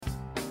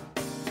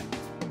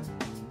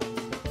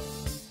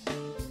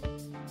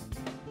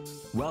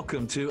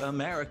Welcome to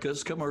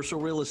America's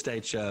Commercial Real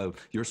Estate Show,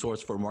 your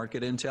source for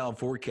market intel,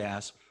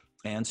 forecasts,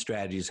 and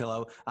strategies.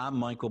 Hello, I'm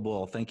Michael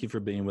Bull. Thank you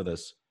for being with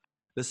us.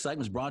 This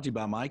segment is brought to you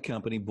by my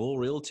company, Bull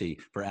Realty.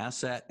 For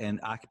asset and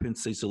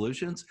occupancy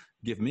solutions,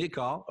 give me a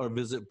call or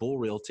visit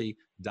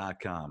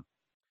bullrealty.com.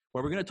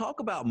 Well, we're going to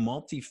talk about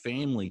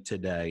multifamily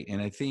today,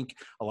 and I think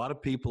a lot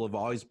of people have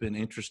always been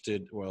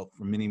interested, well,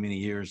 for many, many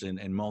years in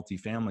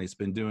multifamily. It's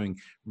been doing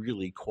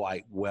really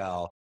quite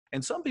well.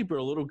 And some people are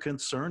a little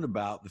concerned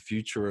about the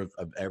future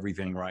of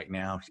everything right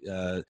now,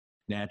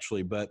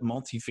 naturally. But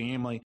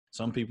multifamily,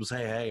 some people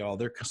say, hey,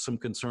 there are some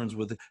concerns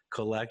with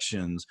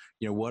collections.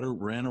 What are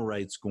rental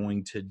rates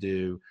going to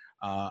do?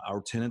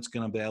 Are tenants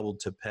going to be able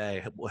to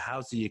pay?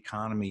 How's the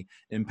economy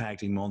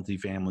impacting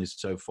multifamily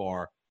so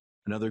far?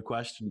 Another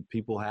question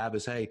people have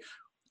is, hey,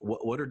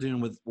 what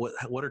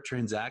are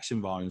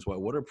transaction volumes?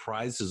 What are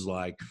prices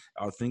like?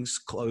 Are things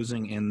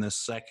closing in the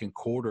second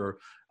quarter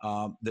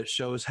that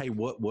shows, hey,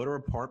 what are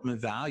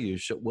apartment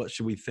values? What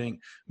should we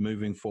think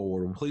moving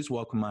forward? Please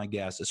welcome my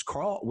guest. It's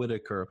Carl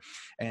Whitaker,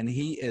 and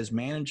he is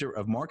manager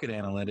of market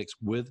analytics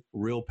with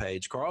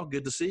RealPage. Carl,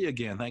 good to see you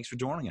again. Thanks for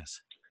joining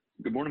us.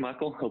 Good morning,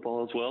 Michael. Hope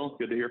all is well.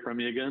 Good to hear from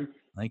you again.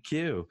 Thank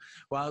you.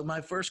 Well,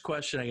 my first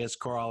question, I guess,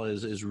 Carl,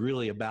 is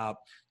really about,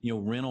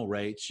 rental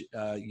rates.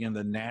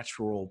 The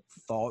natural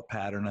thought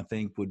pattern, I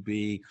think, would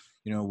be,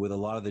 with a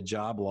lot of the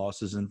job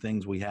losses and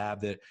things we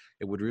have, that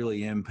it would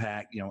really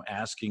impact,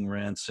 asking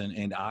rents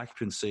and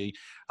occupancy.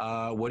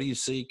 What do you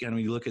see when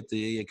you look at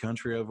the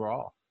country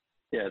overall?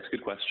 Yeah, it's a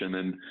good question.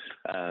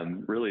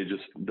 And really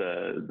just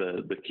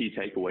the key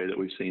takeaway that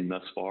we've seen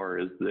thus far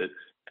is that,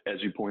 as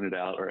you pointed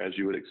out, or as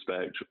you would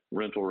expect,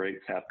 rental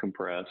rates have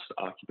compressed,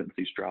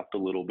 occupancy's dropped a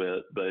little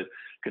bit, but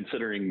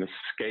considering the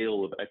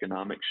scale of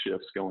economic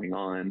shifts going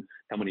on,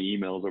 how many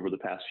emails over the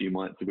past few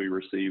months have we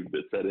received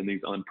that said in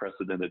these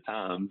unprecedented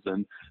times?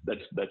 And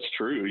that's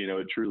true.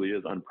 It truly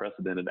is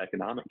unprecedented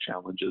economic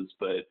challenges.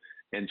 But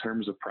in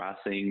terms of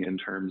pricing, in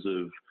terms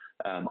of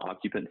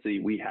occupancy,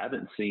 we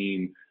haven't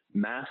seen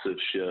massive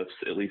shifts,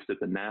 at least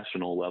at the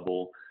national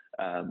level.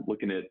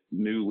 Looking at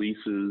new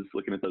leases,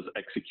 looking at those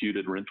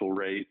executed rental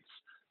rates,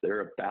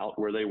 they're about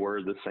where they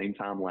were the same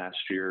time last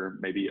year,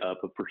 maybe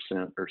up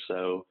 1% or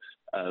so.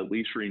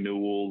 Lease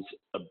renewals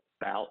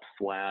about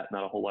flat,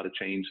 not a whole lot of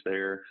change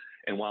there.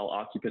 And while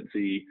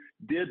occupancy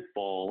did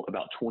fall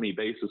about 20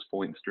 basis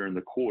points during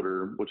the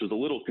quarter, which is a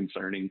little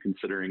concerning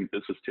considering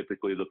this is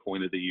typically the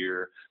point of the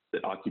year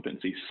that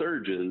occupancy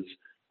surges,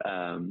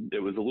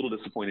 it was a little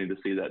disappointing to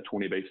see that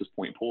 20 basis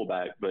point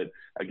pullback. But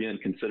again,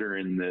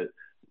 considering that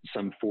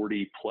some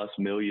 40 plus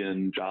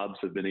million jobs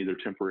have been either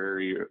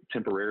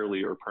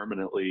temporarily or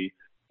permanently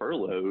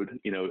furloughed,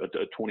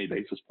 a 20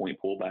 basis point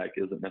pullback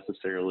isn't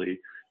necessarily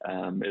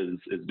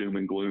as doom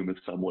and gloom as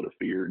some would have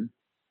feared.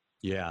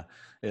 Yeah,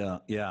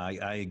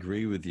 I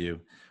agree with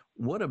you.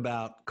 What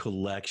about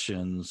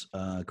collections?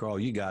 Carl,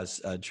 you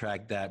guys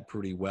track that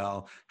pretty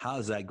well. How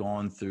has that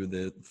gone through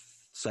the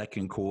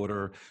second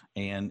quarter,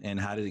 and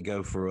how did it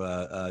go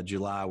for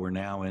July? We're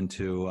now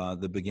into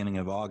the beginning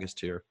of August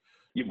here.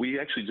 We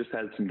actually just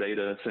had some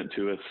data sent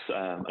to us,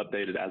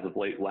 updated as of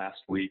late last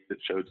week, that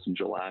showed some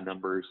July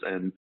numbers.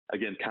 And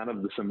again, kind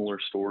of the similar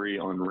story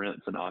on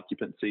rents and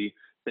occupancy.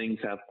 Things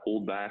have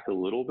pulled back a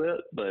little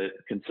bit, but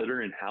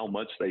considering how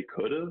much they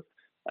could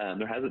have,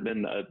 there hasn't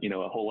been a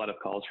whole lot of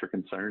cause for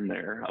concern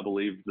there. I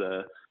believe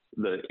the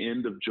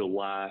end of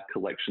July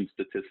collection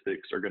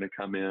statistics are going to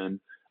come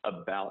in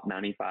about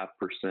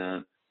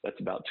 95%. That's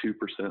about 2%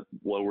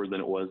 lower than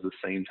it was the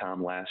same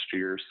time last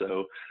year.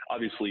 So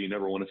obviously you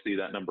never want to see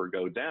that number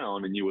go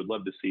down, and you would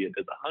love to see it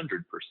at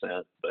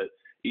 100%. But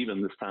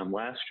even this time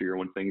last year,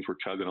 when things were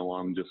chugging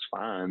along just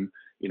fine,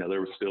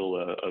 there was still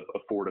a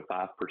 4 to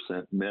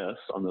 5% miss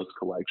on those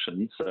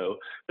collections. So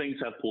things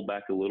have pulled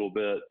back a little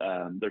bit.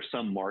 There's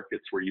some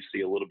markets where you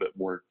see a little bit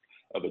more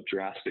of a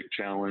drastic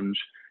challenge.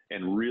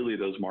 And really,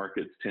 those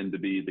markets tend to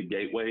be the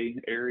gateway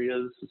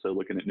areas. So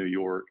looking at New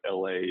York,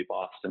 LA,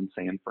 Boston,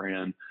 San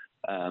Fran,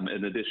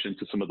 in addition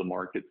to some of the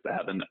markets that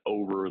have an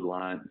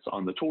over-reliance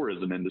on the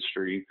tourism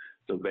industry.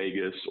 So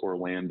Vegas,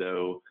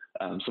 Orlando,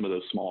 some of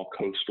those small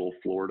coastal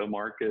Florida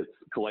markets,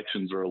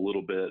 collections are a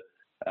little bit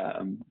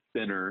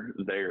thinner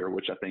there,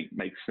 which I think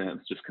makes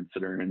sense just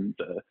considering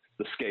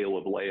the scale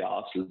of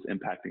layoffs is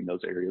impacting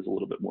those areas a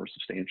little bit more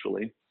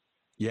substantially.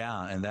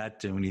 Yeah, and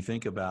that when you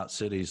think about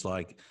cities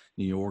like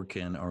New York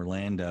and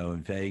Orlando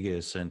and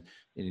Vegas, and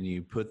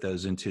you put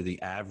those into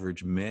the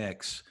average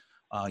mix,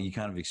 you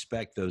kind of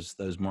expect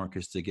those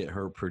markets to get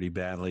hurt pretty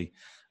badly.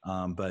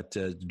 But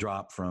to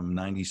drop from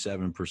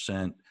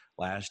 97%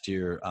 last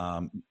year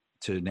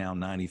to now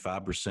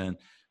 95%, I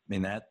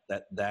mean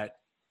that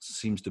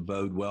seems to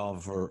bode well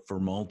for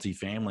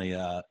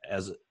multifamily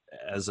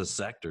as a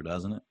sector,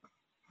 doesn't it?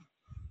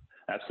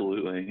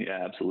 Absolutely.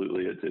 Yeah,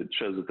 absolutely. It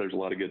shows that there's a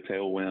lot of good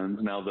tailwinds.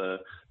 Now,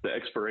 the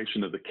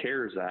expiration of the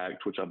CARES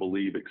Act, which I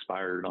believe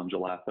expired on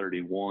July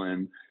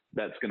 31,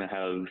 that's going to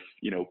have,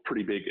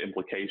 pretty big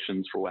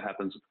implications for what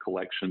happens with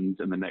collections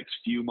in the next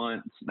few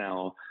months.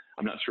 Now,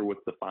 I'm not sure what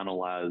the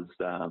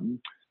finalized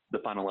the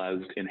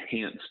finalized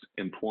enhanced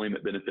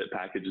employment benefit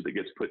package that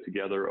gets put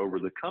together over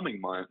the coming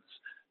months.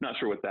 Not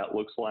sure what that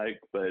looks like,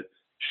 but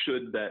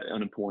should that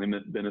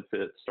unemployment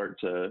benefit start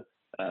to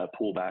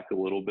pull back a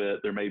little bit,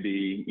 there may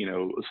be,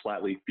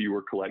 slightly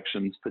fewer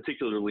collections,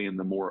 particularly in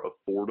the more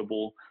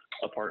affordable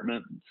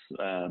apartments,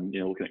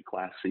 looking at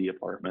Class C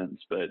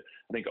apartments. But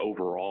I think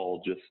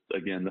overall, just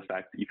again, the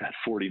fact that you've had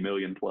 40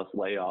 million plus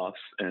layoffs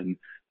and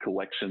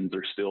collections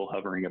are still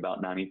hovering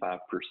about 95%.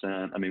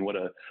 I mean, what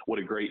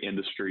a great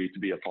industry to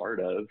be a part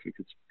of,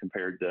 because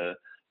compared to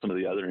some of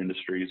the other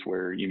industries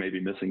where you may be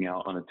missing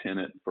out on a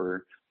tenant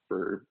for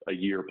a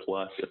year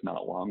plus, if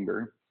not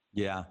longer.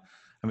 Yeah.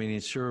 I mean,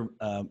 it sure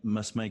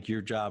must make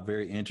your job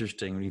very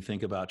interesting when you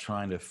think about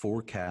trying to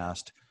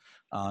forecast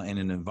in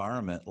an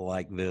environment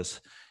like this.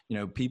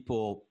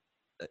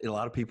 A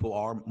lot of people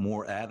are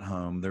more at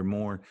home. They're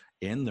more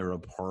in their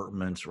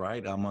apartments,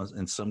 right? Almost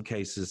in some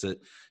cases, it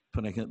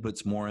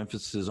puts more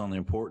emphasis on the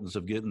importance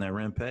of getting their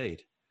rent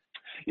paid.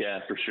 Yeah,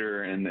 for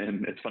sure. And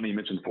it's funny you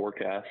mentioned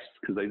forecasts,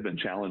 because they've been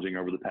challenging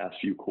over the past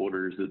few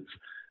quarters.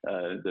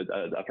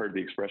 I've heard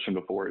the expression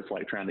before. It's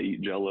like trying to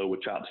eat Jell-O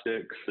with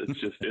chopsticks.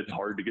 It's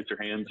hard to get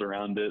your hands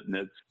around it,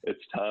 and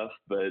it's tough.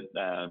 But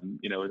I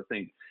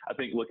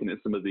think looking at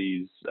some of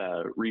these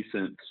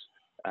recent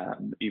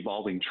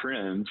evolving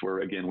trends,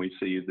 where again we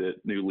see that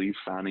new lease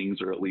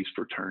signings are at least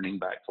returning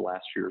back to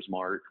last year's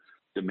mark.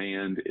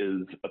 Demand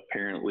is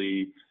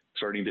apparently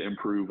starting to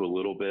improve a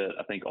little bit.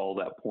 I think all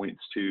that points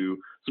to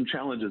some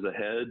challenges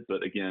ahead,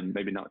 but again,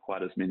 maybe not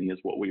quite as many as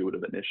what we would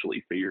have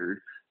initially feared,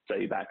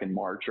 say back in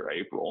March or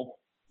April.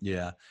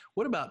 Yeah.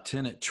 What about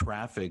tenant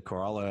traffic,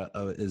 Carl?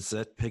 Is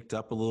that picked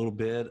up a little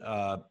bit,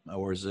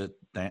 or is it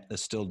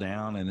still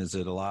down? And is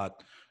a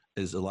lot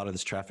of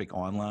this traffic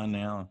online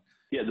now?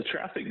 Yeah, the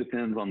traffic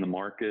depends on the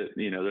market.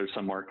 There's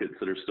some markets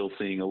that are still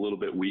seeing a little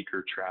bit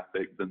weaker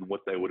traffic than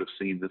what they would have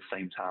seen the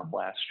same time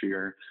last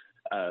year.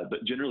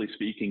 But generally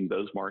speaking,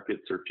 those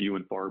markets are few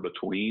and far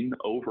between.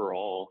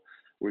 Overall,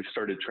 we've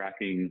started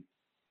tracking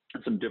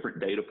some different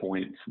data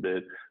points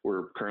that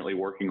we're currently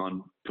working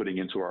on putting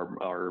into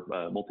our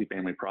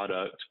multifamily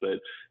product. But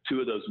two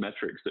of those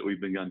metrics that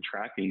we've begun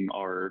tracking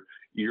are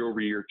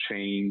year-over-year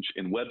change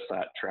in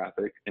website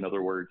traffic. In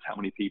other words, how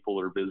many people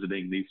are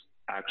visiting these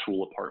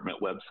actual apartment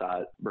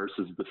websites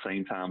versus the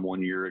same time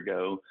 1 year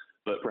ago.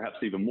 But perhaps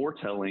even more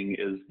telling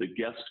is the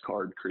guest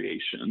card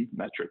creation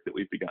metric that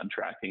we've begun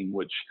tracking,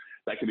 which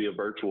that can be a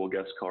virtual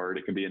guest card.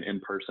 It can be an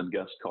in-person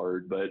guest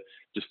card, but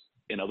just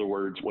in other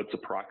words, what's a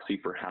proxy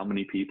for how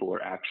many people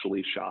are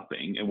actually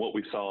shopping? And what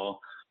we saw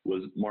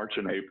was March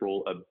and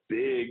April, a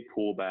big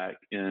pullback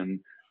in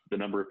the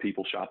number of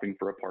people shopping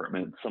for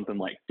apartments, something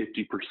like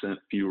 50%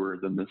 fewer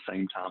than the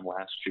same time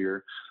last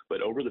year.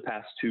 But over the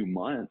past 2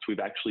 months, we've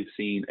actually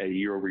seen a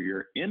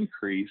year-over-year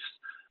increase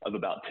of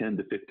about 10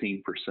 to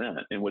 15%.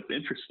 And what's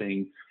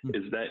interesting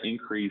is that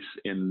increase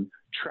in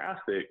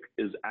traffic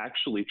is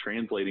actually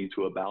translating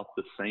to about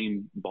the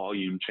same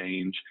volume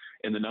change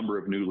in the number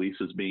of new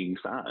leases being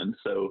signed.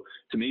 So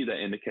to me,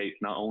 that indicates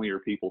not only are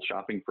people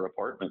shopping for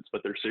apartments,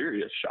 but they're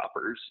serious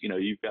shoppers.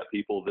 You've got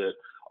people that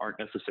aren't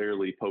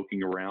necessarily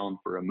poking around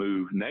for a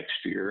move next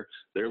year.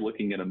 They're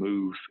looking at a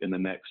move in the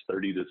next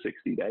 30 to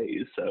 60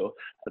 days. So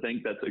I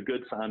think that's a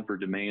good sign for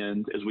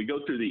demand. As we go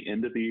through the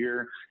end of the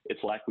year,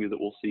 it's likely that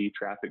we'll see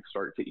traffic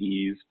start to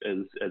ease as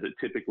it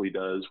typically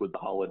does with the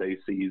holiday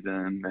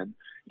season and,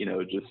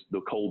 just the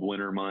cold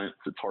winter months.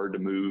 It's hard to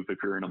move if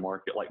you're in a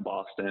market like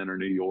Boston or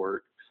New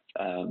York.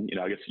 I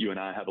guess you and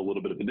I have a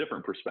little bit of a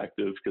different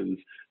perspective because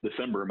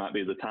December might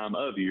be the time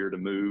of year to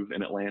move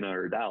in Atlanta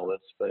or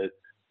Dallas, but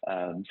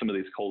some of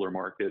these colder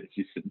markets,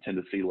 you tend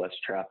to see less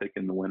traffic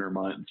in the winter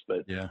months,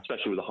 but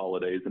especially with the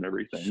holidays and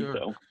everything. Sure.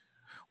 So,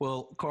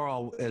 well,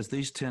 Carl, as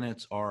these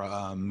tenants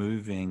are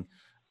moving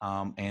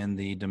and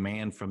the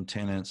demand from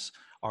tenants,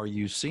 are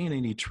you seeing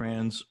any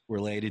trends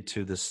related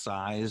to the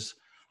size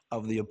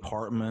of the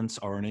apartments?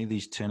 Are any of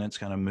these tenants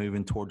kind of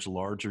moving towards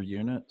larger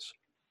units?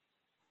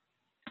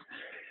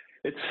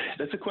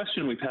 That's a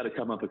question we've had to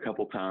come up a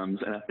couple times,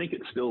 and I think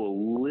it's still a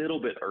little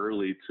bit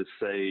early to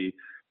say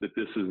that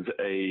this is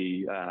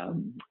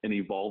an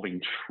evolving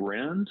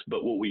trend.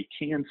 But what we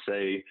can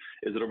say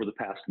is that over the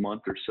past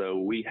month or so,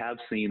 we have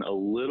seen a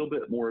little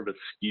bit more of a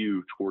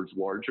skew towards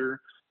larger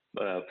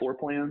floor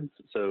plans.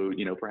 So,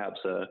 perhaps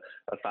a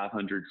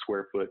 500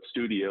 square foot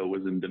studio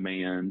was in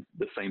demand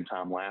the same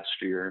time last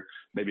year.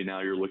 Maybe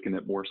now you're looking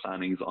at more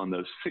signings on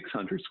those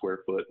 600 square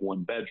foot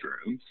one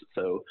bedrooms.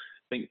 So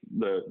I think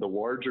the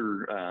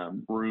larger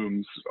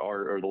rooms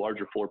or the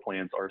larger floor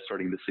plans are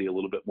starting to see a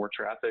little bit more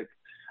traffic.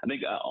 I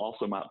think I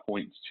also might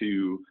point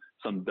to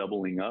some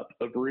doubling up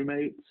of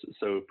roommates.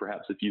 So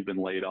perhaps if you've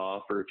been laid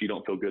off or if you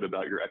don't feel good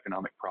about your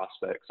economic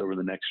prospects over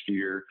the next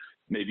year,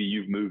 maybe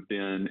you've moved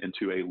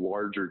into a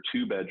larger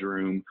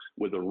 2-bedroom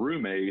with a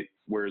roommate,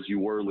 whereas you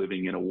were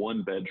living in a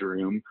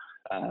 1-bedroom.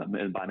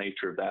 And by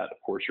nature of that, of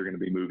course, you're going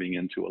to be moving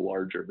into a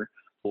larger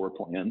floor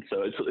plan.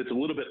 So it's a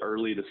little bit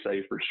early to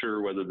say for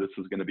sure whether this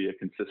is going to be a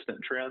consistent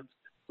trend,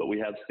 but we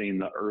have seen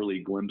the early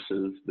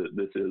glimpses that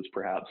this is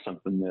perhaps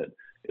something that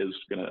is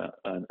going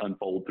to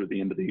unfold through the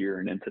end of the year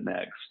and into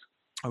next.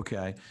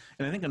 Okay.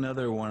 And I think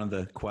another one of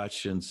the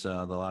questions that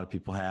a lot of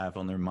people have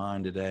on their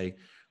mind today,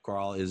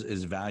 Carl,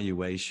 is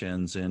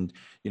valuations. And,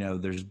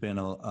 there's been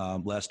a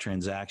less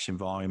transaction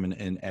volume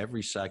in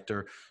every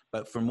sector.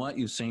 But from what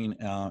you've seen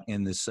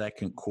in the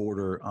second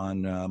quarter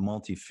on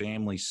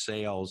multifamily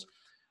sales,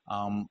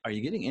 are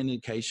you getting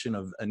indication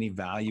of any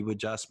value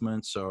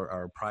adjustments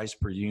or price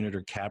per unit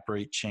or cap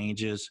rate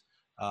changes?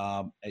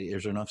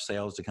 Is there enough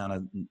sales to kind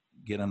of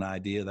get an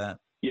idea of that?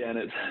 Yeah, and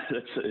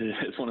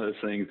it's one of those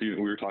things. We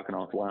were talking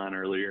offline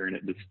earlier, and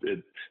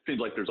it seems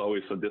like there's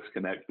always some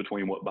disconnect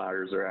between what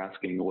buyers are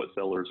asking and what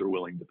sellers are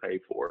willing to pay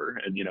for.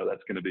 And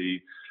that's going to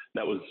be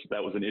that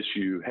was an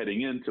issue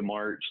heading into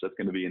March. That's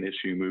going to be an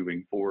issue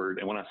moving forward.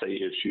 And when I say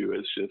issue,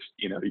 it's just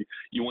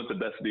you want the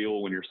best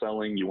deal when you're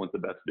selling, you want the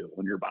best deal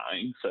when you're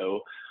buying.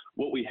 So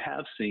what we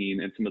have seen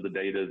in some of the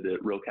data that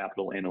Real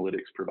Capital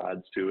Analytics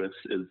provides to us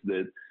is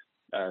that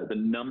the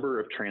number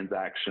of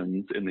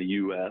transactions in the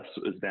U.S.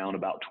 is down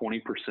about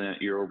 20%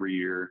 year over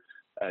year.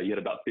 You had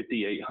about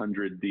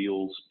 5,800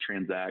 deals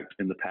transact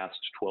in the past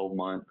 12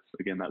 months.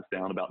 Again, that's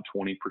down about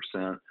 20%.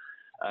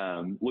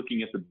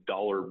 Looking at the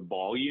dollar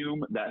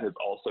volume, that has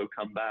also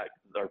come back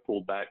or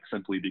pulled back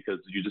simply because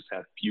you just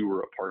have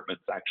fewer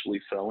apartments actually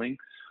selling.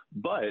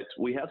 But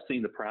we have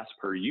seen the price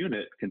per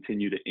unit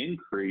continue to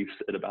increase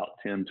at about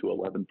 10 to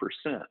 11%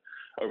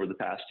 over the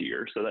past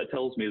year. So that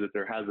tells me that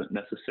there hasn't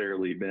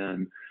necessarily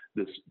been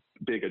this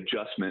big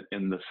adjustment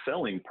in the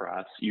selling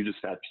price. You just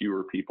have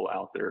fewer people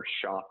out there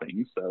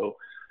shopping. So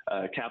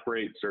cap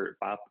rates are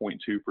at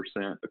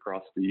 5.2%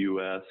 across the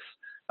U.S.,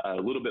 a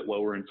little bit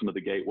lower in some of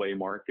the gateway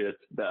markets.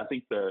 I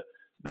think the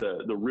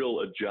real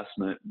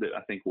adjustment that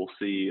I think we'll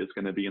see is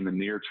going to be in the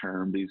near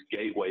term, these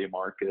gateway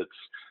markets,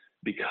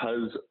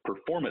 because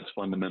performance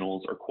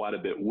fundamentals are quite a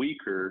bit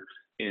weaker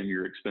in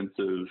your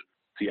expensive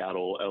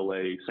Seattle,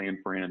 LA, San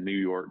Fran, New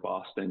York,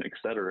 Boston, et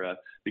cetera.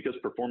 Because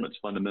performance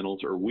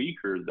fundamentals are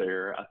weaker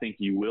there, I think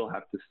you will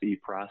have to see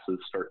prices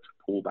start to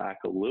pull back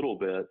a little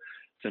bit,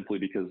 simply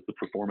because the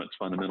performance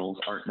fundamentals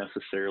aren't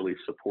necessarily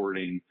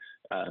supporting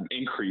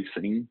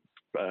increasing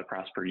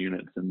price per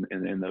units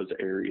in those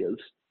areas.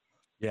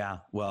 Yeah,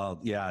 well,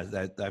 yeah,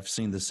 I've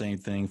seen the same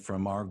thing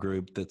from our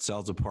group that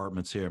sells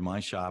apartments here in my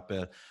shop.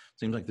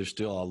 Seems like there's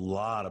still a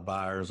lot of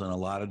buyers and a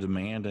lot of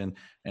demand. And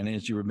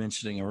as you were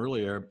mentioning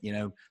earlier,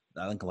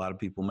 I think a lot of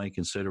people may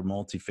consider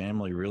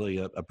multifamily really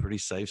a pretty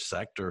safe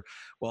sector.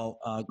 Well,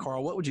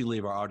 Carl, what would you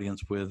leave our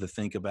audience with to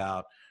think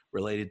about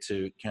related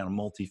to kind of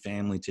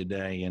multifamily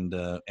today and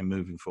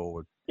moving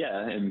forward?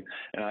 Yeah, and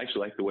I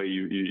actually like the way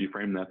you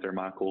framed that there,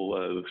 Michael,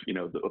 of,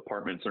 the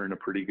apartments are in a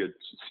pretty good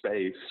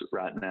space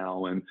right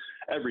now, and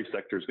every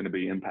sector is going to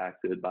be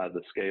impacted by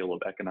the scale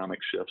of economic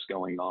shifts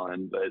going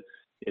on. But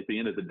at the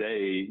end of the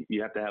day,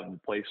 you have to have a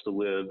place to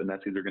live, and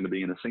that's either going to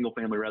be in a single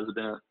family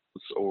residence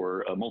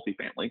or a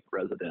multifamily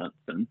residence.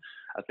 And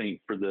I think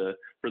for the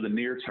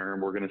near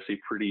term, we're going to see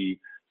pretty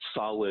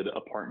solid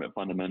apartment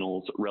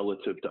fundamentals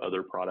relative to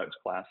other product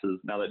classes.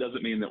 Now, that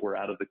doesn't mean that we're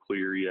out of the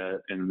clear yet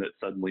and that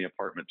suddenly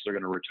apartments are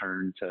going to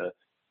return to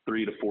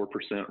 3 to 4%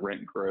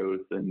 rent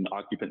growth and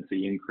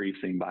occupancy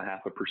increasing by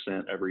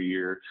 0.5% every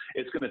year.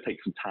 It's going to take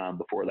some time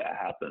before that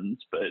happens.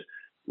 But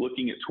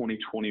looking at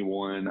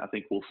 2021, I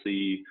think we'll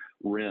see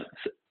rents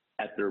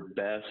at their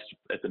best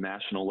at the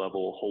national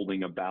level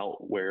holding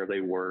about where they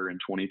were in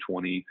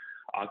 2020.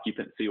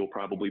 Occupancy will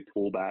probably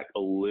pull back a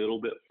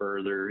little bit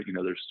further.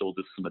 There's still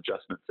just some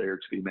adjustments there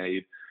to be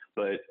made.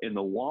 But in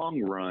the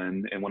long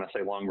run, and when I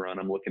say long run,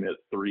 I'm looking at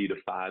 3 to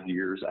 5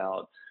 years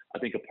out, I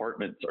think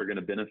apartments are going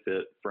to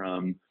benefit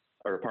from,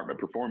 or apartment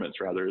performance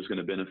rather, is going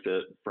to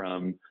benefit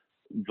from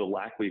the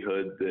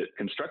likelihood that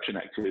construction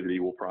activity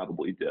will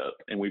probably dip.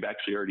 And we've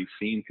actually already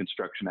seen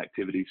construction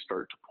activity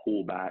start to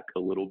pull back a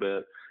little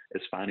bit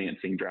as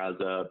financing dries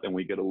up and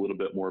we get a little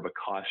bit more of a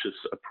cautious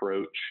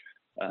approach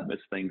as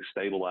things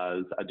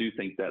stabilize. I do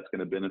think that's going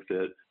to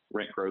benefit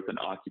rent growth and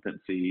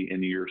occupancy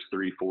in years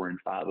 3, 4, and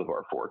 5 of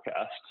our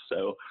forecast.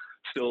 So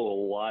still a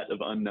lot of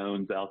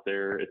unknowns out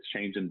there. It's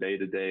changing day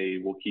to day.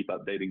 We'll keep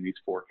updating these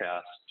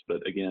forecasts.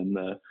 But again,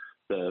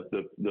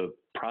 the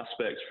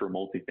prospects for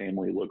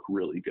multifamily look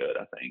really good,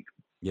 I think.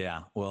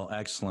 Yeah, well,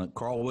 excellent.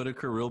 Carl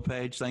Whitaker,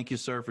 RealPage, thank you,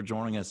 sir, for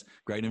joining us.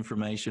 Great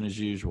information as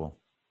usual.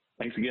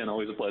 Thanks again.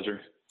 Always a pleasure.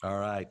 All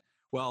right.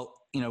 Well,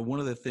 one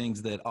of the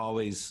things that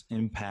always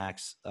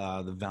impacts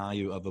the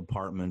value of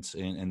apartments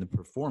and the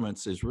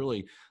performance is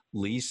really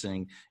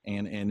leasing.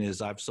 And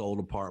as I've sold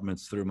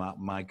apartments through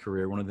my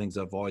career, one of the things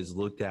I've always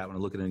looked at when I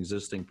look at an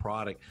existing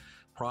property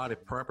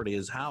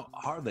is how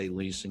are they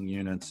leasing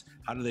units?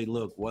 How do they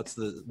look? What's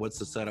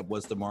the setup?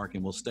 What's the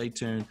marketing? Well, stay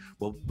tuned.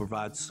 We'll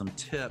provide some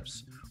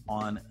tips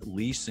on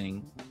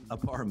leasing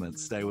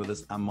apartments. Stay with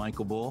us. I'm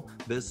Michael Bull.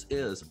 This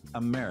is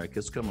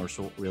America's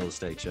Commercial Real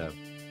Estate Show.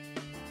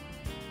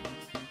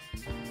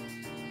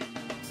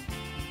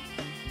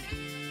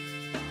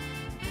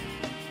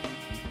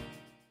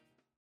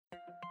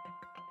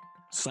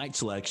 Site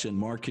selection,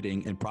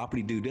 marketing, and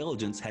property due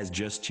diligence has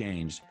just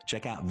changed.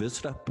 Check out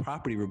Vista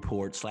Property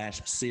Report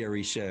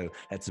 /CRE Show.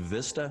 That's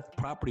Vista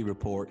Property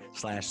Report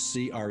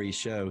 /CRE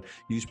Show.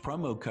 Use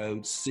promo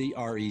code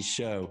CRE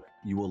Show.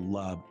 You will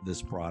love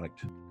this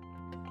product.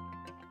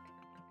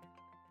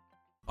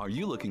 Are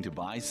you looking to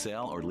buy,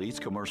 sell, or lease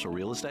commercial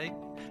real estate?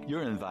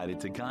 You're invited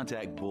to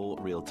contact Bull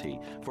Realty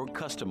for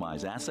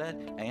customized asset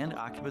and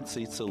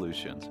occupancy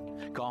solutions.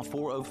 Call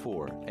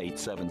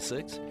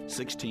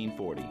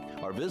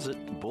 404-876-1640 or visit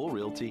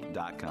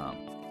bullrealty.com.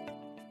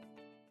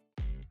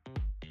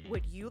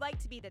 Would you like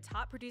to be the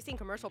top producing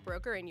commercial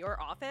broker in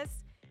your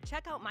office?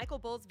 Check out Michael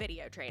Bull's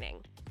video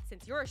training.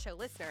 Since you're a show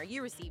listener,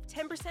 you receive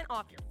 10%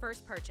 off your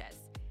first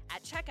purchase.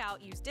 At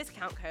checkout, use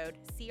discount code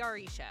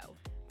CRE Show.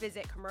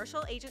 Visit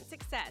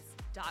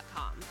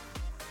commercialagentsuccess.com.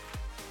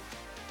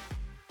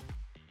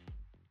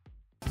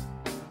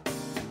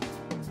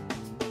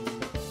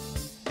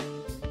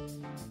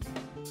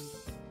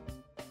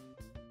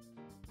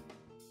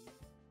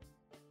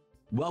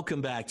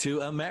 Welcome back to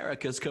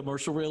America's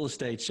Commercial Real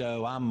Estate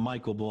Show. I'm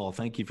Michael Bull.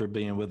 Thank you for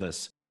being with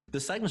us.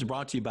 This segment is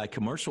brought to you by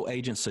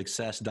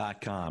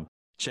commercialagentsuccess.com.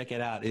 Check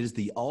it out. It is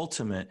the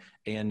ultimate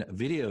in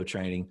video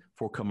training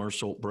for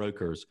commercial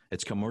brokers.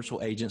 It's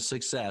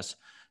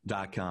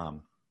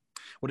commercialagentsuccess.com.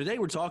 Well, today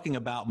we're talking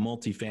about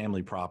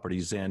multifamily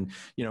properties. And,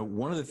 you know,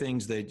 one of the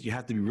things that you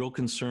have to be real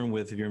concerned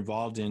with if you're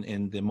involved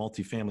in the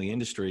multifamily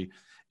industry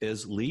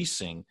is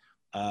leasing.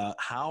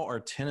 How are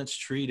tenants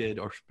treated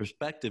or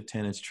prospective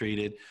tenants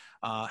treated?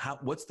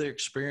 What's their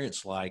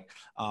experience like?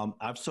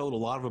 I've sold a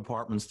lot of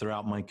apartments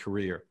throughout my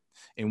career.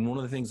 And one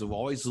of the things I've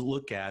always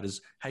looked at is,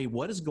 hey,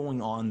 what is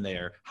going on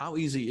there? How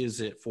easy is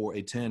it for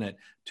a tenant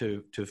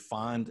to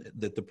find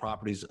that the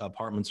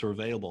apartments are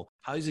available?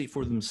 How easy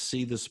for them to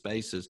see the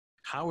spaces?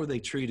 How are they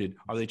treated?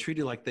 Are they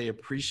treated like they're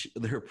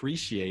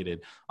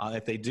appreciated?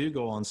 If they do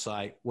go on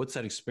site, what's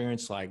that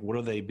experience like? What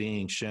are they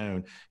being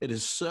shown? It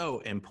is so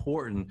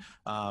important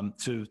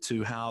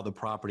to how the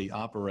property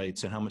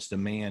operates and how much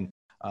demand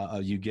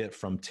you get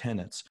from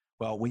tenants.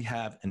 Well, we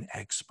have an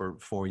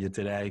expert for you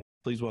today.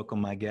 Please welcome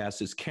my guest.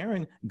 It's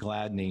Karen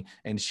Gladney,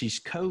 and she's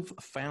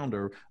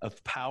co-founder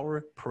of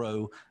Power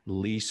Pro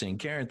Leasing.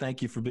 Karen,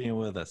 thank you for being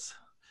with us.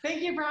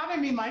 Thank you for having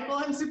me, Michael.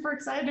 I'm super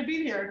excited to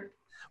be here.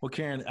 Well,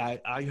 Karen,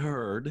 I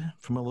heard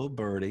from a little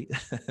birdie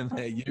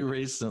that you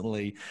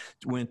recently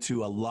went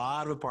to a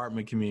lot of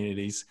apartment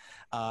communities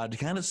to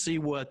kind of see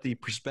what the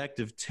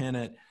prospective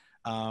tenant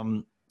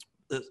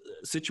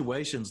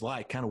situations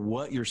like, kind of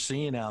what you're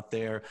seeing out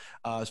there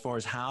as far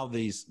as how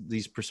these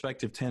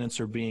prospective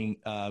tenants are being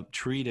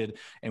treated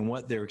and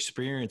what their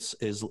experience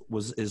is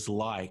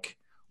like.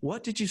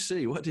 What did you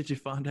see? What did you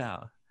find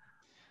out?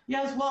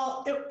 Yes,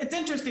 well, it's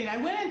interesting. I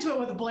went into it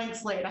with a blank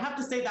slate. I have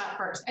to say that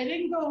first. I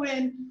didn't go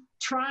in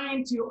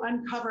trying to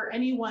uncover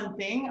any one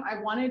thing. I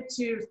wanted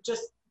to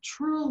just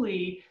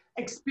truly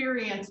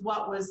experience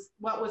what was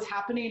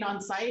happening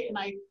on site. And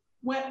I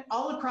went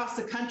all across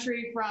the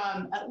country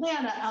from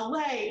Atlanta,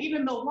 LA,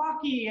 even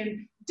Milwaukee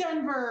and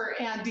Denver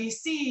and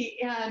DC,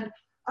 and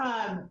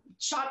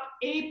shot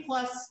A+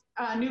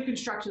 new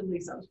construction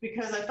lease-ups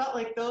because I felt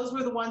like those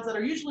were the ones that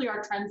are usually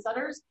our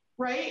trendsetters,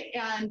 right?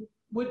 And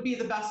would be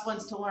the best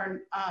ones to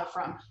learn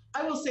from.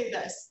 I will say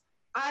this,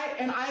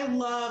 I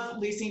love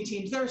leasing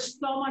teams. There's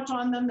so much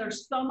on them.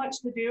 There's so much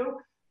to do.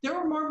 There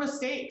were more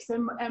mistakes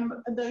and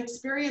the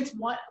experience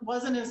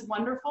wasn't as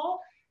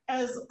wonderful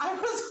as I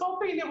was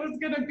hoping it was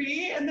gonna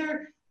be. And there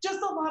are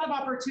just a lot of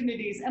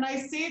opportunities. And I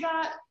say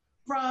that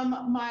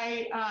from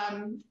my,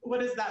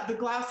 the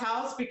glass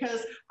house,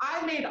 because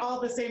I made all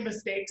the same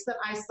mistakes that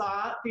I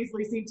saw these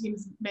leasing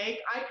teams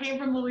make. I came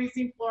from the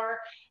leasing floor,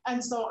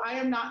 and so I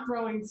am not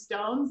throwing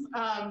stones.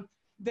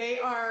 They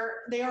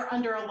are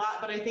under a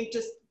lot, but I think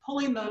just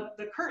pulling the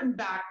curtain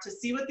back to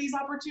see what these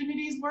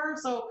opportunities were.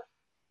 So,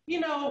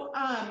 you know,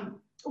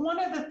 one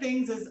of the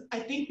things is, I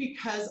think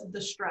because of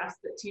the stress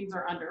that teams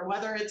are under,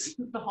 whether it's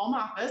the home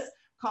office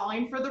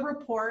calling for the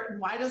report, and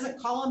why doesn't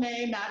column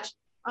A match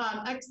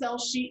Excel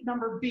sheet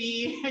number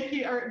B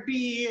or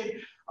B and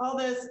all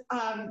this,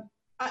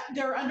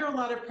 they're under a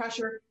lot of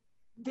pressure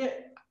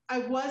that I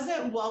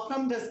wasn't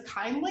welcomed as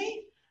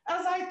kindly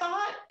as I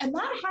thought. And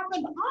that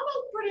happened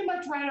almost pretty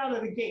much right out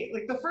of the gate.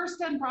 Like the first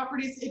 10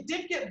 properties, it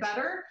did get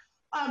better.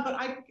 But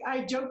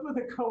I joked with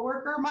a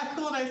coworker,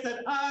 Michael, and I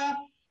said,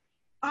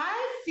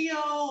 I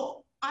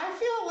feel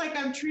like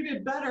I'm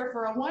treated better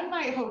for a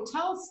one-night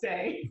hotel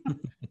stay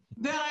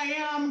than I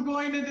am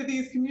going into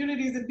these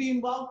communities and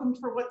being welcomed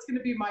for what's going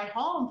to be my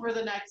home for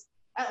the next,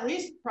 at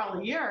least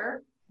probably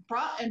year,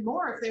 and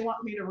more if they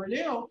want me to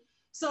renew.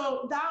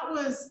 So that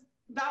was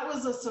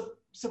a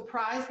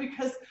surprise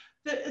because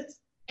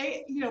it's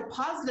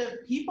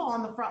positive people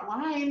on the front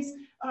lines.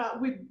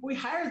 We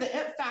hire the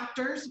it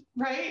factors,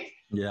 right?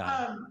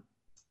 Yeah.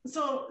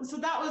 So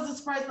that was a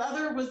surprise. The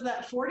other was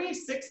that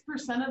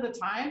 46% of the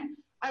time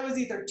I was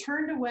either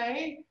turned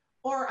away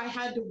or I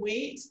had to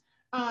wait.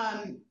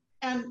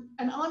 And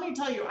let me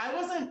tell you, I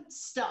wasn't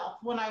stealth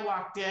when I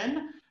walked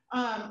in.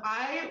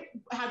 I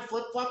had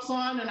flip-flops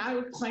on and I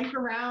would clank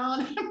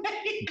around and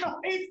make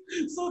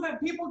noise so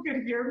that people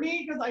could hear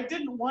me because I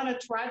didn't want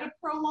to try to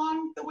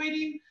prolong the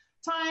waiting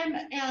time.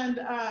 And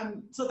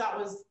so that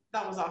was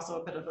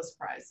also a bit of a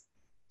surprise.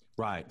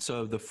 Right.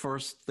 So the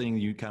first thing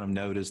you kind of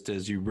noticed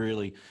is you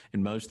really,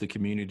 in most of the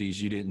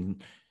communities,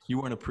 you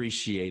weren't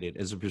appreciated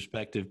as a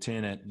prospective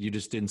tenant. You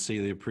just didn't see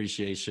the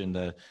appreciation.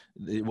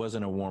 It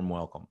wasn't a warm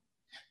welcome.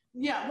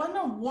 Yeah, it wasn't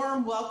a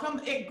warm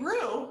welcome. It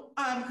grew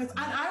because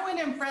I went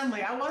in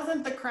friendly. I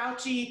wasn't the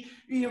grouchy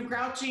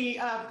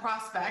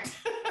prospect.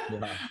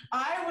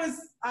 Yeah.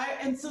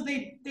 And so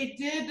they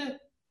did.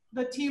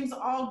 The teams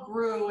all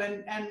grew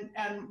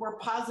and were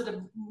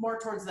positive more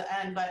towards the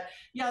end. But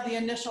yeah, the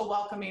initial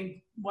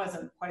welcoming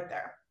wasn't quite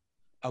there.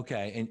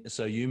 Okay, and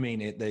so you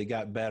mean they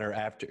got better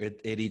after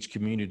at each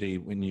community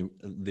when you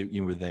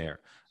were there?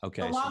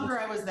 Okay, the longer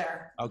I was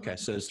there. Okay,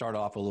 so it started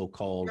off a little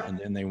cold, and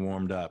then they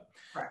warmed up.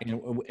 Correct.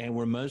 And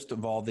were most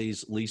of all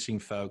these leasing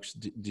folks?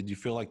 Did you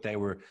feel like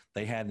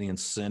they had the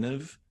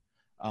incentive?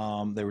 They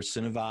were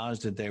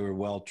incentivized. That they were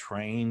well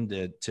trained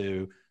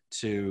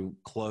to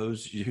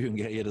close you and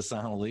get you to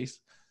sign a lease?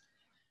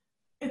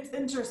 It's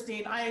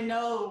interesting. I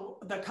know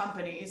the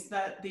companies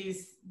that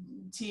these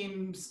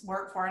teams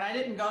work for, and I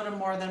didn't go to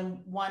more than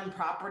one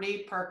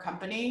property per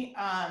company.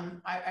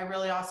 I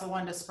really also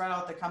wanted to spread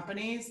out the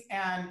companies,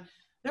 and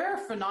there are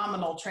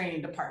phenomenal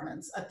training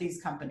departments at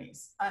these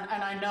companies.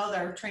 And I know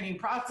their training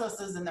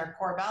processes and their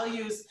core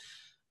values.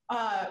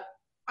 I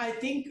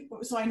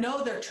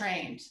know they're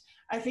trained.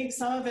 I think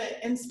some of it,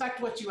 inspect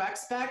what you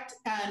expect,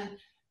 and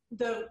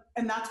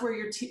that's where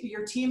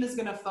your team is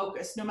going to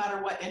focus no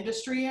matter what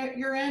industry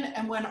you're in.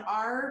 And when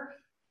our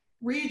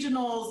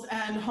regionals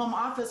and home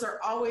office are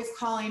always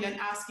calling and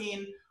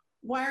asking,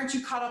 why aren't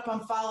you caught up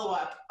on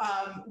follow-up?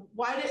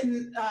 Why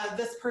didn't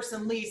this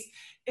person lease?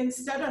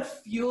 Instead of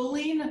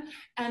fueling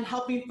and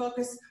helping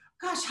focus,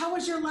 gosh, how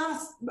was your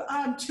last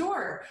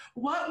tour?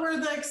 What were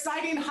the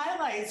exciting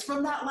highlights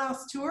from that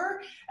last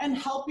tour? And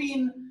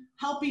helping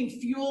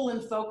fuel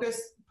and focus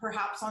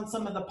perhaps on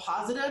some of the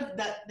positive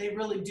that they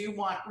really do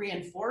want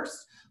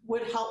reinforced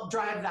would help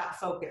drive that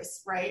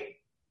focus, right?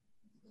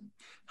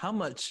 How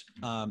much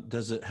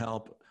does it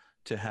help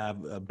to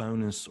have a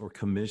bonus or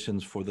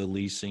commissions for the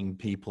leasing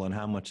people, and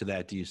how much of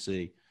that do you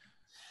see?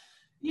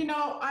 You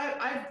know,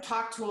 I've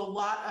talked to a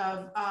lot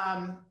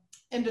of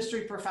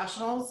industry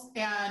professionals,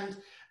 and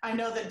I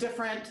know that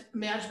different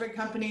management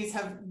companies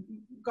have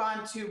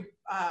gone to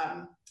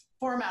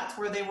formats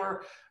where they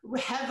were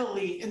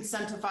heavily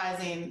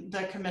incentivizing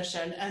the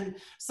commission, and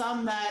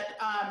some that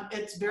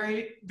it's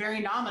very, very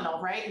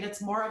nominal, right? And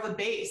it's more of a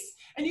base.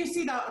 And you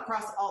see that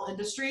across all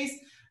industries.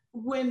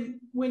 When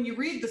you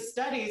read the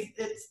studies,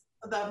 it's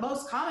the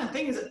most common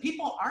thing is that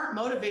people aren't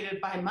motivated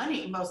by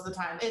money most of the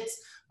time. It's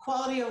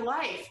quality of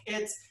life.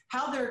 It's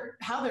how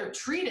they're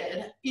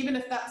treated, even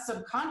if that's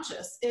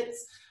subconscious.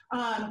 It's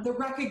the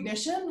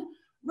recognition.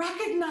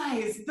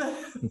 Recognize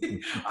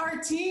our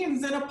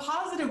teams in a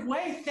positive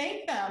way.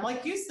 Thank them.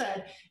 Like you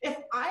said, if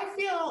I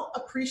feel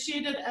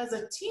appreciated as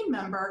a team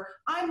member,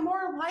 I'm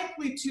more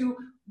likely to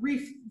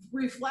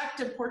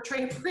reflect and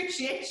portray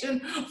appreciation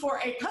for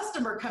a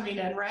customer coming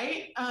in,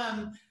 right?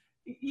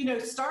 You know,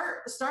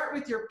 start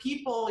with your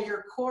people,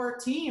 your core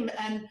team,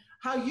 and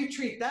how you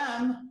treat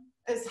them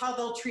is how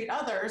they'll treat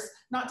others.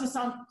 Not to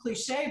sound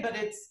cliche, but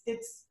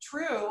it's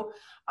true.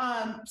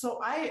 So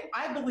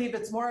I believe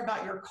it's more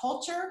about your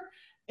culture.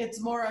 It's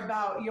more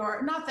about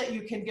not that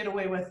you can get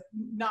away with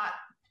not,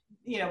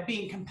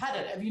 being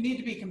competitive. You need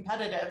to be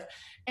competitive,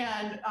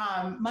 and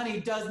money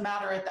does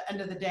matter at the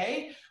end of the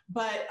day,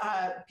 but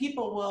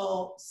people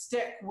will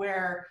stick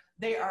where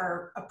they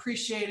are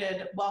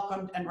appreciated,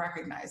 welcomed, and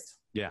recognized.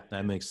 Yeah,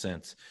 that makes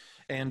sense.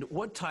 And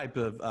what type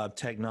of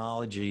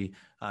technology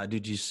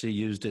did you see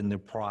used in the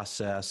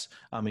process?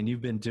 I mean,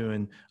 you've been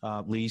doing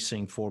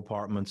leasing for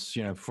apartments,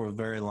 for a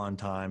very long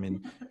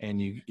time,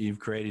 and you've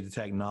created the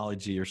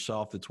technology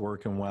yourself that's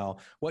working well.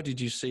 What did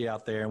you see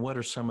out there, and what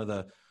are some of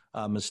the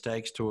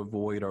mistakes to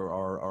avoid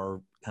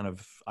or kind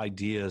of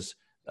ideas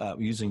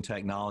using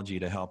technology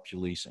to help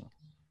your leasing?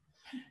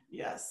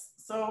 Yes,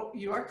 so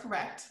you are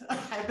correct.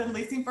 I've been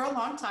leasing for a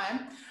long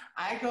time.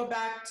 I go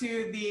back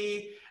to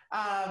the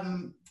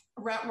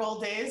rent roll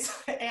days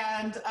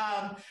and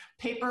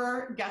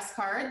paper guest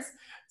cards.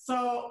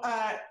 So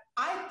I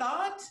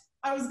thought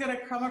I was going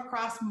to come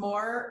across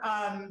more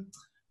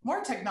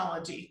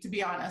technology, to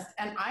be honest.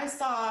 And I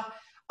saw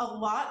a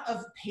lot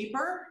of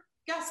paper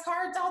guest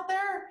cards out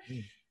there.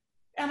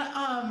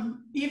 And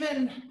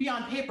even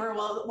beyond paper,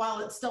 while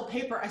it's still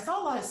paper, I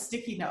saw a lot of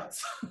sticky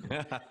notes.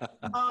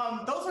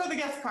 Those were the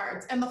guest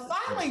cards. And the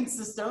filing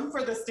system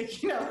for the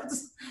sticky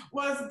notes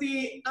was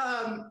the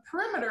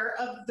perimeter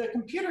of the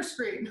computer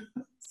screen.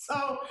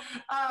 So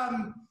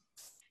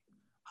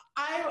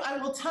I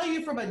will tell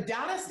you from a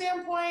data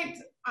standpoint,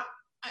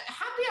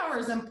 happy hour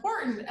is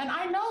important. And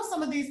I know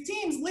some of these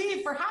teams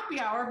leave for happy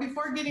hour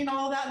before getting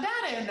all that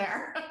data in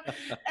there.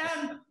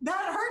 And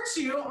that hurts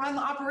you on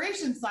the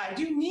operations side.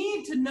 You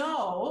need to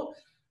know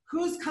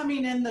who's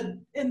coming in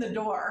the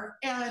door.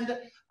 And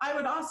I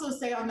would also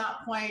say on that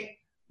point,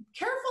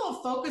 careful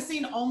of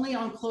focusing only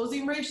on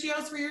closing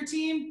ratios for your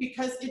team,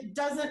 because it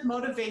doesn't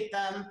motivate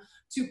them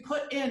to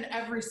put in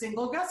every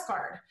single guest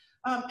card.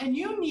 And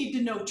you need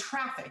to know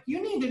traffic.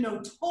 You need to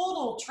know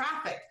total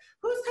traffic.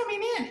 Who's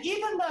coming in?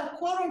 Even the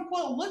quote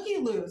unquote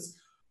looky-loos.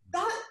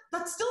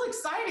 That's still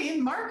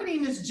exciting.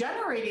 Marketing is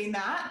generating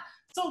that.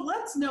 So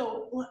let's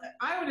know,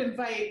 I would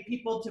invite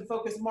people to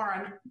focus more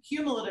on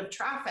cumulative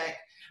traffic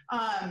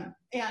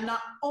and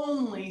not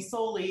only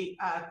solely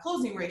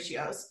closing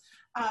ratios.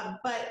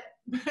 But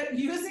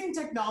using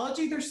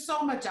technology, there's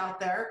so much out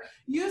there.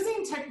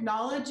 Using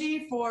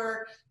technology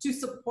to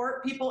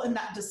support people in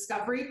that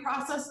discovery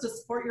process, to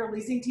support your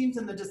leasing teams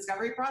in the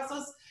discovery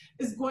process,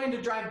 is going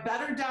to drive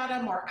better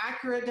data, more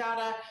accurate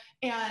data,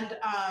 and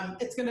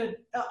it's going to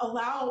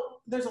allow,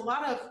 there's a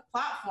lot of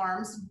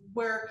platforms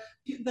where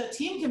the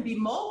team can be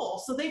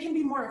mobile, so they can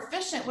be more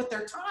efficient with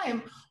their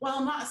time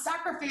while not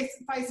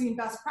sacrificing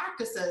best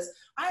practices.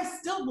 I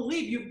still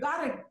believe you've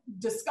got to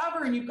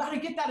discover and you've got to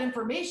get that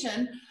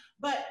information,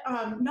 but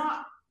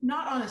not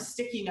on a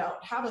sticky note.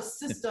 Have a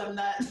system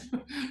that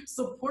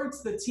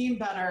supports the team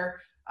better.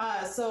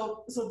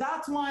 So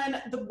that's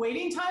one. The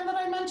waiting time that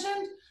I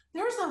mentioned,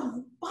 there's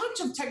a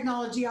bunch of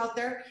technology out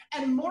there,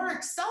 and more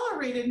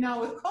accelerated now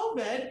with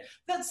COVID,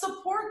 that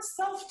supports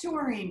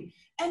self-touring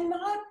and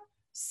not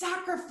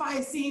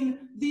sacrificing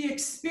the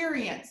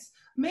experience.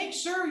 Make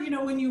sure,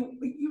 when you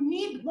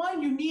need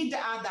to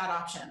add that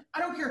option. I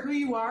don't care who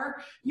you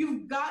are,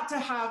 you've got to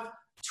have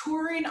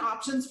touring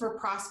options for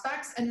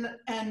prospects, and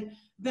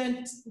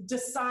then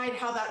decide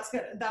how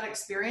that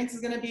experience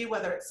is going to be,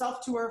 whether it's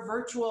self-tour,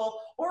 virtual,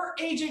 or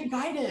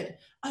agent-guided,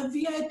 a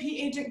VIP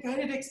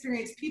agent-guided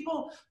experience.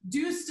 People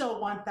do still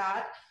want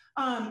that,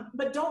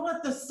 but don't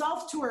let the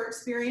self-tour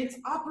experience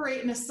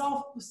operate in a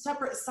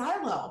separate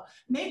silo.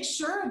 Make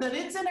sure that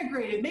it's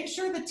integrated. Make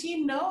sure the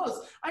team knows.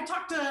 I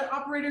talked to an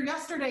operator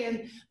yesterday,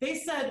 and they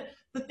said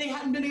that they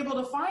hadn't been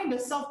able to find a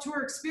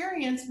self-tour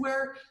experience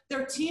where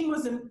their team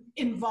was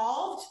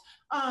involved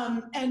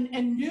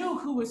and knew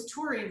who was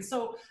touring.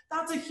 So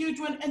that's a huge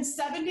one. And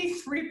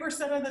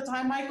 73% of the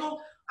time, Michael,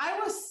 I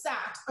was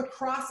sat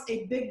across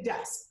a big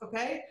desk,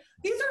 okay?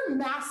 These are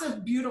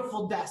massive,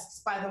 beautiful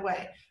desks, by the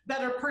way,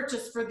 that are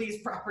purchased for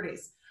these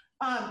properties.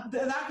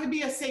 That could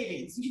be a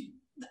savings.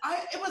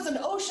 It was an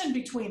ocean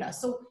between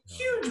us, so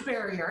huge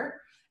barrier.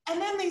 And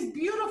then these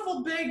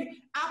beautiful big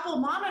Apple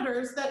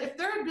monitors that if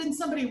there had been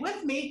somebody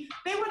with me,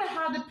 they would have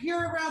had to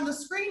peer around the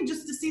screen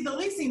just to see the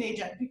leasing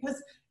agent because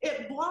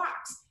it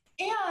blocks.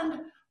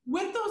 And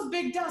with those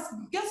big desks,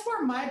 guess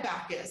where my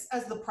back is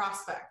as the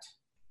prospect?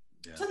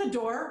 Yeah. To the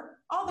door,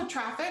 all the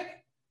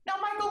traffic. Now,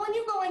 Michael, when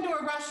you go into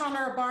a restaurant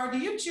or a bar, do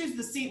you choose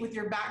the seat with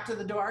your back to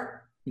the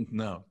door?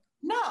 No.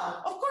 No,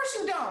 of course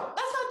you don't.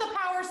 That's not the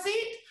power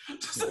seat.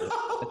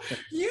 So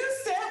you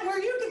sit where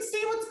you can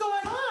see what's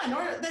going on,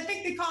 or I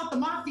think they call it the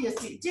mafia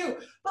seat too.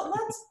 But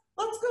let's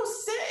go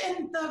sit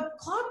in the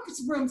club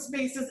room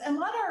spaces and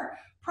let our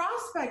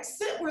prospects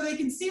sit where they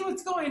can see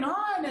what's going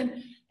on,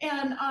 and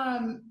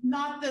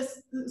not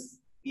this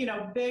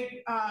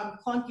big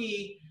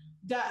clunky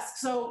desk.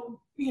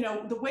 So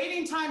the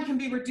waiting time can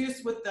be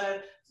reduced with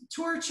the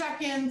tour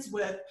check-ins,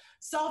 with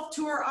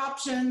self-tour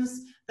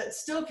options that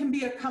still can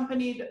be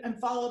accompanied and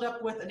followed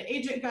up with an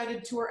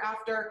agent-guided tour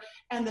after,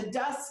 and the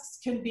desks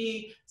can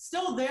be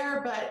still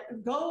there,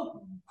 but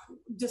go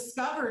do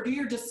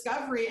your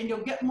discovery, and you'll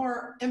get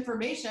more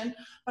information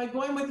by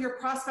going with your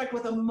prospect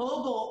with a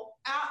mobile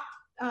app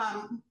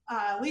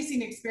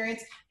leasing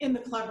experience in the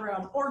club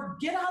room, or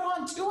get out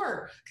on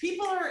tour.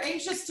 People are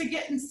anxious to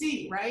get and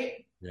see,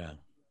 right?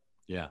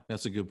 Yeah,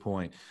 that's a good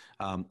point.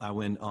 I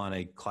went on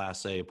a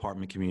Class A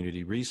apartment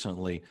community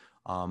recently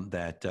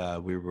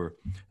that we were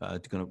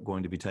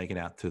going to be taken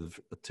out to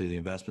the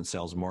investment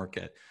sales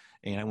market,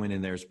 and I went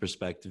in there as a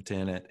prospective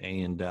tenant,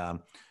 and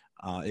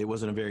it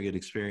wasn't a very good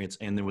experience,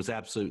 and there was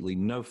absolutely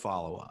no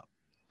follow-up.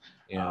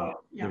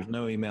 There was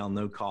no email,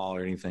 no call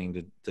or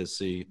anything to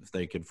see if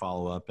they could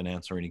follow up and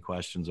answer any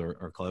questions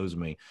or close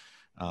me.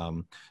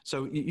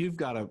 So you've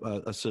got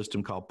a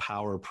system called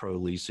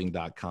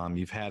PowerProLeasing.com.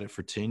 You've had it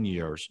for 10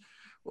 years.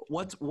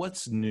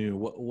 What's new?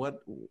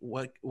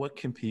 What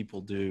can people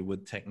do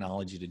with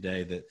technology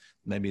today that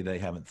maybe they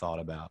haven't thought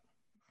about?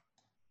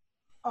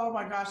 Oh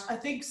my gosh, I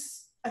think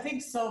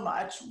so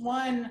much.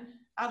 One,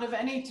 out of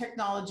any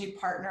technology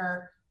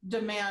partner,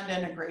 demand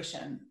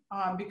integration,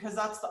 because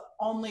that's the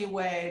only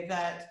way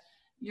that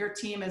your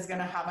team is going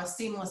to have a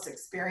seamless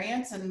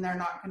experience, and they're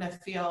not going to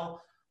feel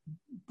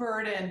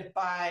burdened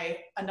by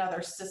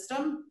another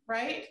system,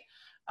 right?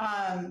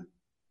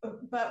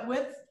 But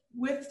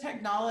with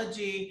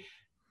technology,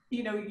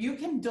 you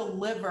can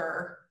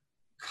deliver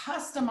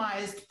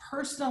customized,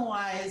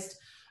 personalized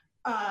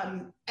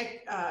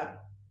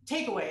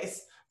takeaways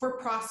for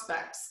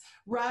prospects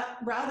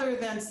rather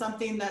than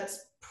something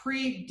that's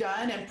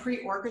pre-done and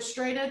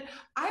pre-orchestrated.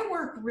 I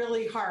work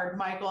really hard,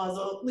 Michael, as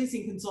a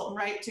leasing consultant,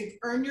 right, to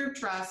earn your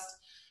trust,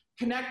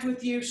 connect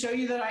with you, show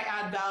you that I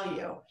add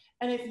value.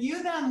 And if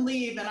you then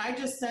leave and I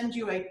just send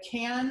you a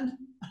canned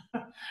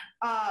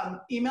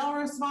email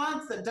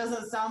response that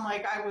doesn't sound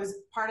like I was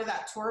part of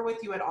that tour with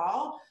you at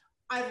all,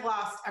 I've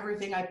lost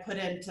everything I put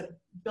into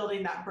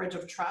building that bridge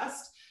of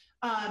trust.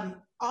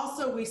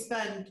 Also, we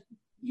spend,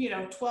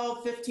 $12,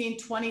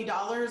 $15,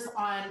 $20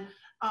 on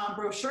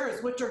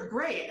brochures, which are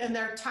great and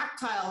they're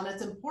tactile and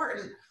it's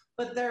important,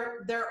 but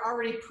they're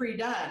already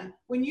pre-done.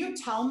 When you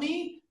tell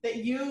me that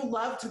you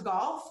love to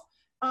golf,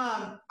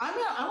 I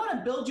want to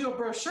build you a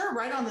brochure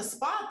right on the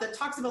spot that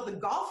talks about the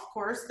golf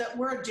course that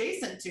we're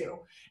adjacent to.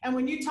 And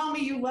when you tell me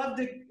you love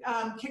to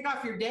kick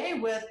off your day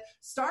with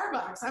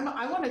Starbucks,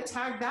 I want to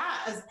tag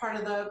that as part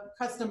of the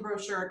custom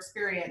brochure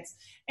experience.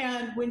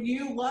 And when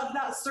you love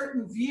that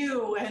certain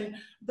view and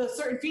the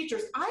certain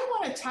features, I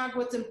want to tag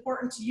what's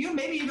important to you,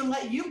 maybe even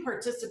let you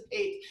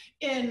participate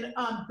in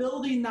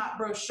building that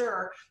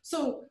brochure.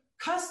 So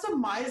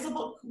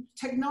customizable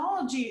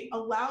technology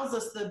allows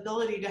us the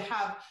ability to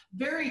have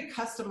very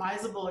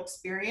customizable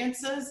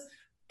experiences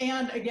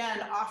and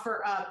again,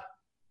 offer up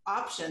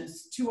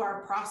options to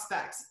our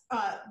prospects.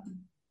 The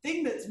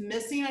thing that's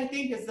missing, I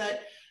think, is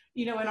that,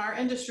 in our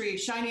industry,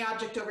 shiny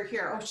object over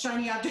here, oh,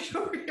 shiny object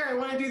over here, I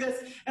want to do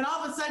this. And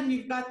all of a sudden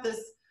you've got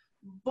this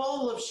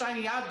bowl of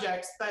shiny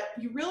objects, but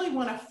you really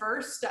want to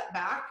first step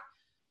back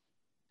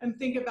and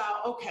think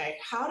about, okay,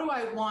 how do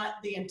I want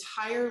the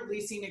entire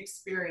leasing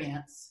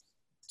experience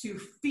to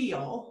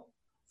feel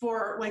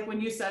for, like when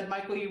you said,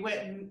 Michael, you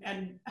went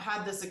and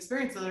had this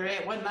experience the other day,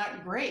 it wasn't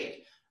that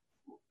great.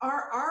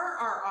 Are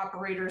our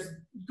operators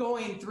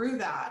going through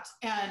that?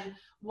 And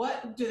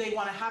what do they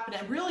want to happen?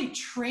 And really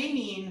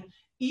training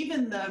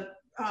even the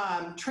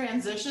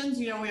transitions,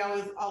 we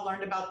always all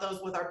learned about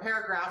those with our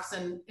paragraphs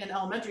in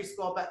elementary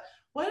school, but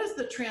what is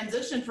the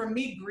transition from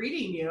me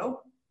greeting you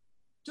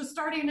to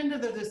starting into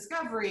the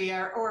discovery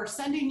or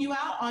sending you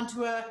out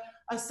onto a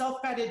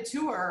self-guided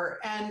tour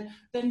and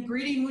then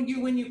greeting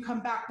you when you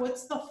come back?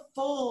 What's the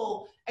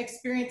full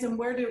experience and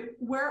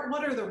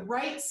what are the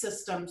right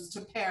systems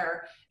to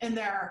pair in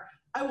there?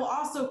 I will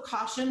also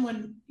caution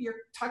when you're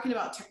talking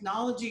about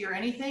technology or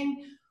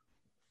anything,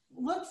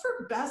 look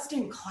for best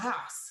in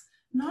class.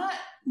 No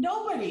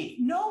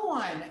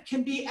one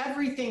can be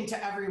everything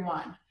to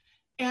everyone.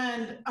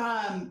 And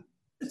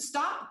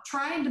stop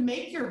trying to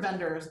make your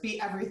vendors be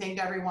everything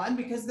to everyone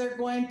because they're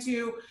going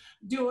to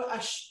do a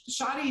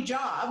shoddy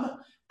job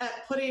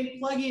at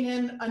plugging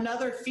in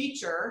another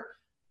feature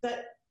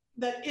that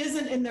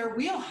isn't in their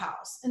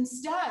wheelhouse.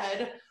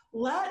 Instead,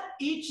 let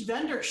each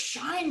vendor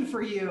shine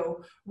for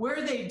you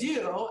where they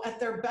do at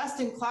their best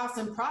in class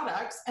in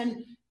products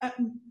and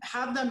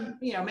have them,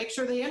 make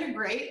sure they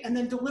integrate and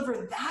then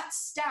deliver that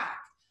stack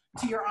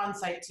to your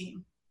on-site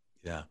team.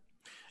 Yeah.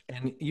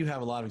 And you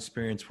have a lot of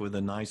experience with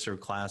the nicer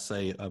Class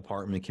A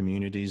apartment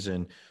communities,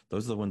 and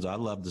those are the ones I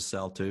love to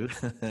sell to.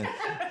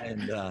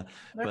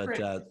 But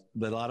a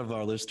lot of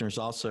our listeners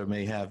also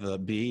may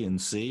have B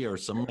and C, or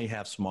some may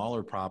have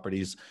smaller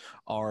properties.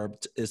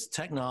 Is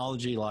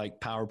technology like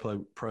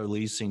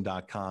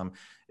PowerProLeasing.com,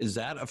 is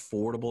that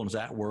affordable? Does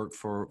that work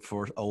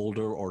for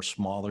older or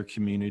smaller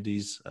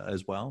communities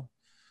as well?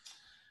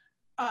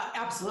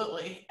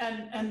 Absolutely.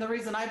 And the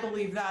reason I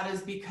believe that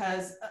is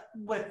because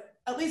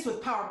at least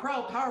with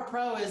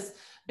PowerPro is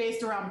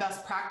based around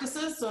best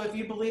practices. So if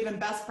you believe in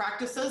best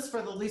practices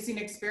for the leasing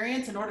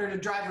experience in order to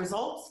drive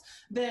results,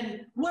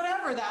 then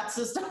whatever that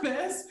system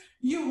is,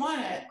 you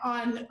want it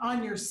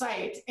on your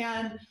site.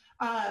 And,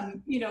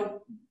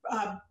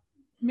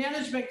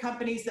 management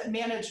companies that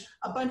manage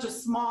a bunch of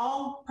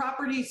small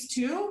properties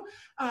too,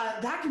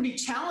 that can be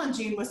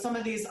challenging with some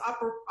of these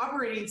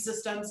operating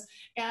systems.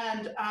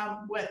 And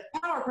with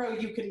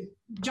PowerPro, you can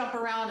jump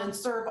around and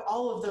serve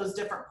all of those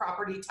different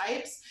property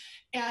types.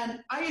 And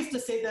I used to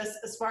say this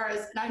as far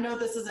as, and I know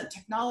this isn't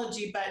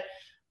technology, but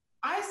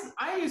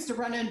I used to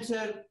run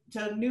into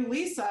new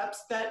lease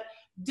ups that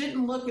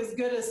didn't look as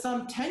good as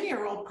some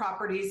 10-year-old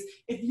properties.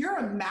 If you're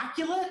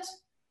immaculate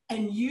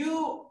and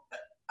you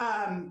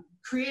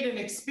create an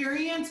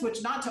experience,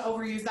 which, not to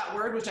overuse that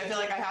word, which I feel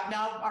like I have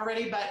now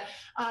already, but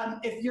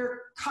if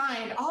you're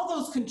kind, all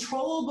those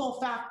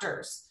controllable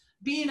factors,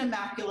 being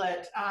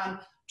immaculate,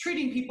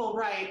 treating people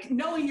right,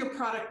 knowing your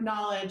product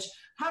knowledge,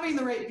 having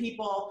the right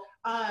people,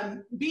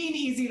 being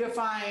easy to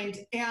find,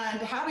 and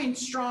having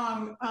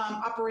strong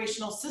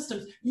operational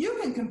systems, you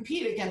can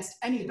compete against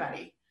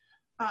anybody.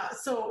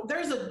 So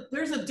there's a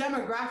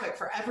demographic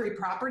for every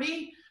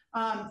property.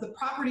 The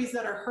properties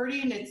that are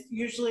hurting, it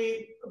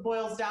usually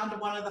boils down to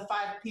one of the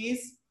 5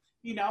 Ps,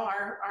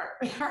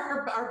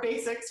 our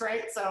basics,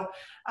 right? So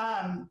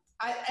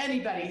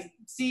anybody,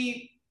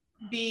 C,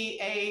 B,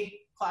 A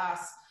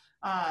class,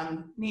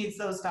 needs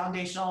those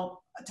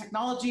foundational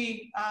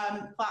technology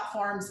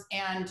platforms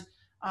and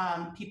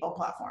people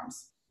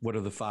platforms. What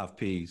are the 5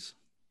 Ps?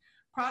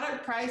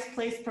 Product, price,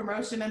 place,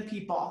 promotion, and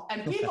people.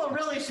 And people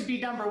really should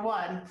be number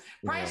 1.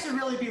 Price should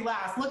really be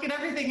last. Look at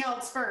everything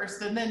else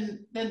first and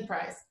then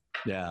price.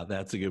 Yeah,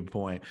 that's a good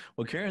point.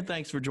 Well, Karen,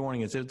 thanks for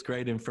joining us. It's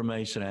great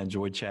information. I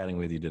enjoyed chatting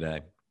with you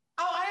today.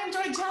 Oh, I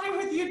enjoyed chatting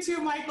with you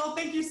too, Michael.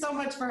 Thank you so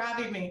much for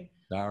having me.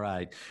 All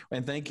right.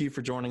 And thank you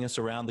for joining us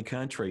around the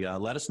country.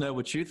 Let us know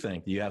what you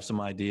think. Do you have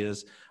some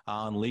ideas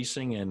on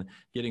leasing and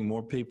getting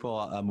more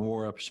people,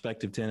 more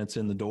prospective tenants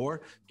in the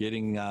door,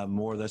 getting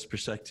more of those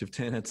prospective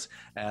tenants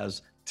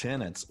as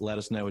tenants? Let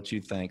us know what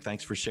you think.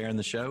 Thanks for sharing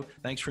the show.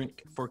 Thanks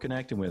for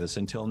connecting with us.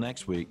 Until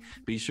next week,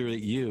 be sure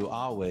that you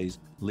always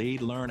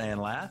lead, learn,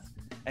 and laugh,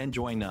 and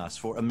join us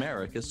for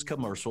America's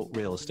Commercial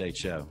Real Estate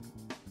Show.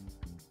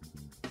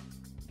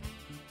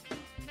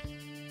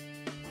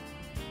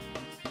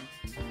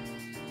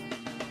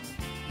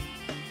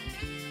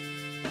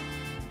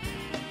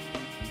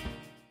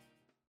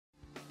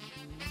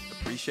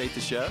 Appreciate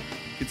the show?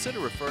 Consider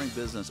referring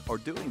business or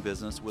doing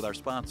business with our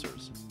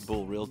sponsors.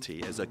 Bull Realty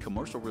is a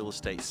commercial real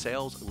estate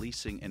sales,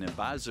 leasing, and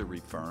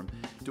advisory firm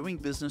doing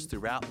business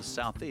throughout the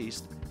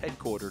Southeast,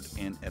 headquartered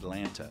in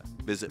Atlanta.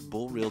 Visit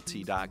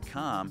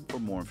bullrealty.com for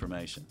more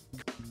information.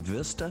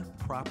 Vista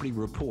Property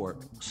Report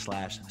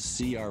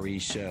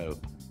 /CRE Show.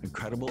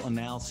 Incredible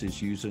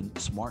analysis using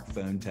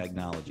smartphone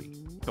technology.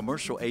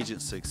 Commercial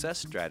Agent Success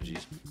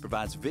Strategies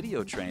provides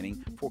video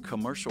training for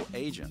commercial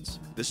agents.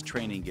 This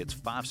training gets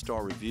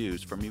 5-star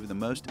reviews from even the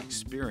most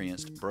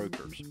experienced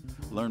brokers.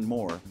 Learn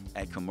more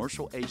at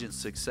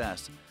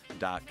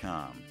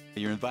commercialagentsuccess.com.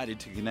 You're invited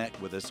to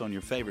connect with us on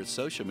your favorite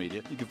social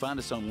media. You can find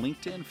us on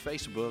LinkedIn,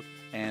 Facebook,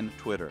 and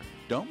Twitter.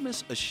 Don't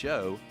miss a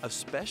show of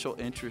special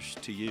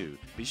interest to you.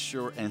 Be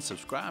sure and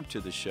subscribe to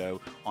the show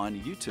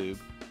on YouTube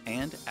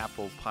and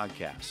Apple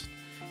Podcasts.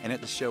 And at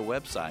the show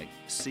website,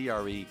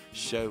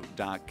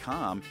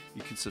 creshow.com,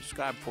 you can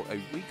subscribe for a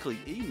weekly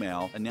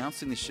email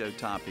announcing the show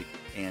topic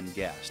and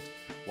guest.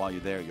 While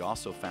you're there, you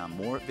also found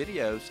more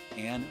videos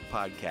and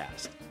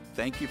podcasts.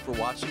 Thank you for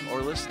watching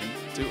or listening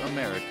to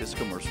America's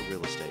Commercial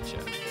Real Estate Show.